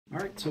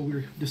Alright, so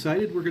we're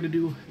decided we're going to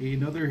do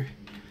another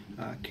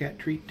cat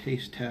treat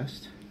taste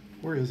test.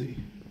 Where is he?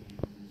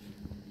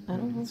 I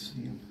don't know. Let's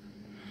see him.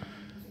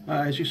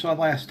 As you saw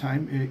last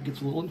time, it gets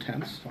a little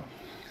intense, so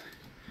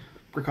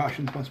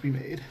precautions must be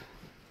made.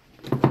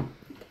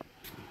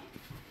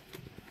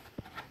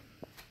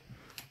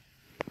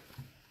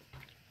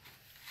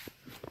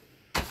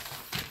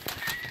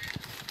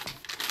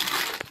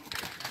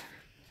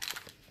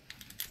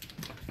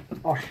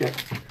 Oh shit.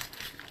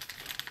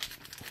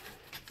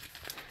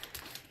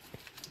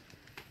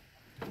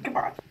 Come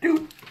on,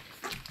 dude.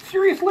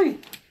 Seriously?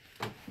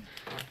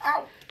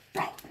 Ow.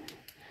 Ow.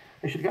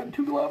 I should have gotten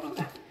 2 gloves.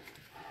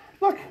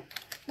 Look.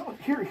 No,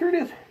 here it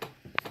is.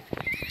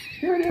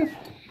 Here it is.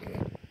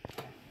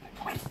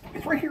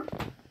 It's right here.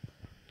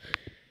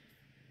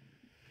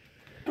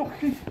 Don't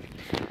please.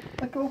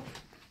 Let go.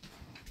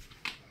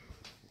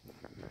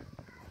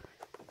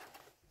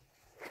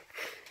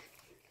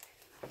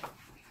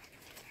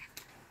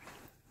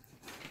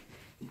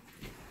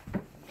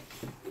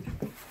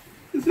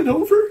 Is it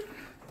over?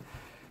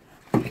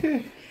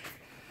 Okay.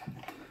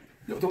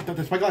 No, don't.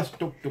 That's my glass.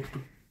 Don't.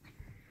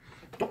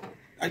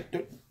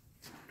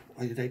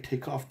 Why did I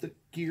take off the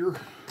gear?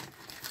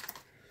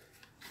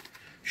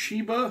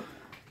 Sheba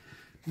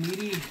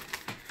meaty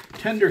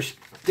tender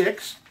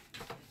sticks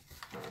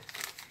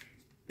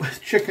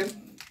with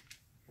chicken.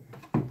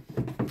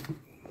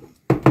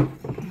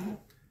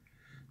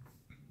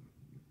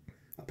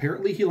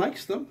 Apparently he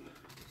likes them.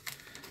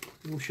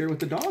 We'll share with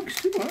the dogs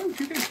too. Why don't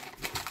you guys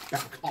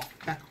back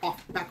off, back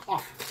off, back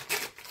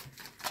off.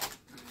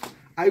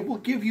 I will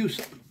give you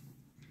some.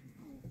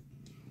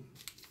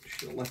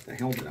 Should have left the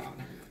helmet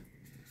on.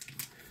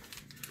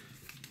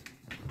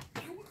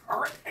 You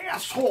are an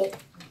asshole.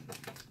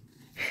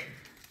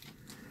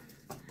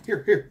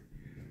 Here.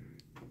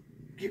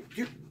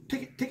 You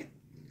take it.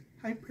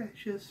 Hi,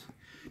 precious.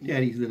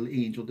 Daddy's little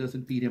angel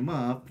doesn't beat him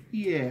up.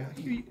 Yeah,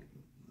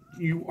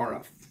 you are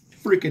a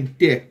freaking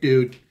dick,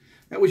 dude.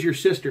 That was your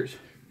sister's.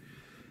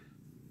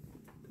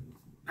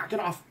 Knock it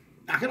off.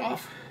 Knock it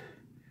off.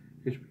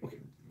 Okay.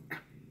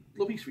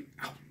 Little piece.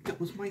 Ow, that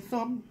was my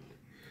thumb.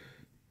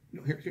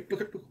 No, here.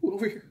 Look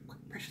over here.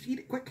 Quick, precious, eat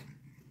it quick.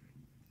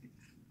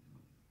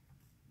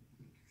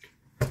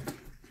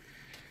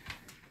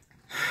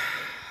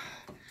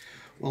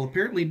 Well,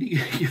 apparently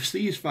Negan gives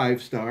these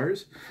 5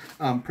 stars.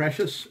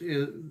 Precious,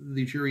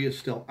 the jury is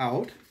still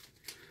out.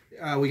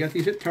 We got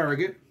these at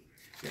Target.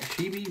 Yeah,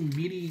 Sheba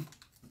meaty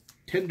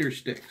tender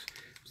sticks.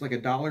 It's like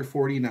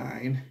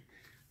 $1.49.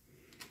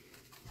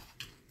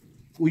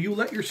 Will you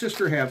let your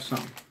sister have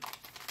some?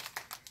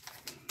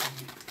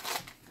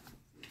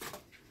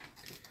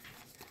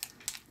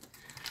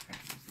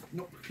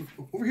 No,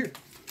 over here.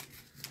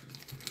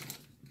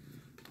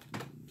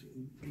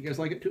 You guys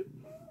like it too?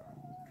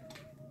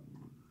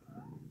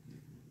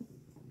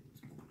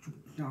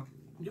 No,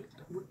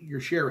 you're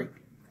sharing.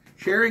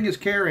 Sharing is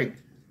caring.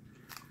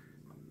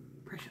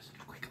 Precious,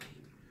 quickly.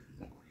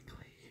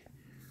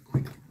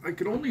 I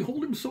can only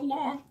hold him so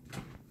long.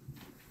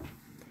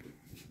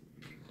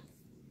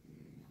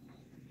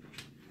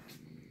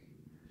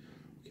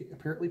 Okay,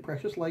 apparently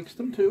Precious likes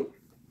them too.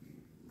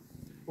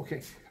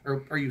 Okay,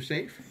 are you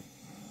safe?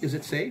 Is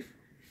it safe?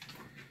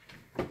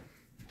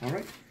 All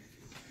right.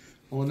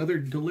 Well, another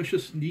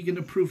delicious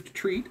Negan-approved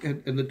treat,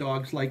 and the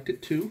dogs liked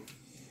it too.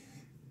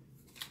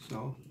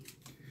 So,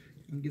 you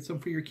can get some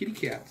for your kitty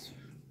cats,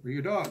 or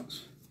your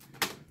dogs,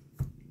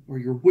 or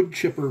your wood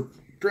chipper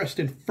dressed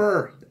in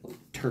fur, little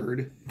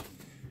turd.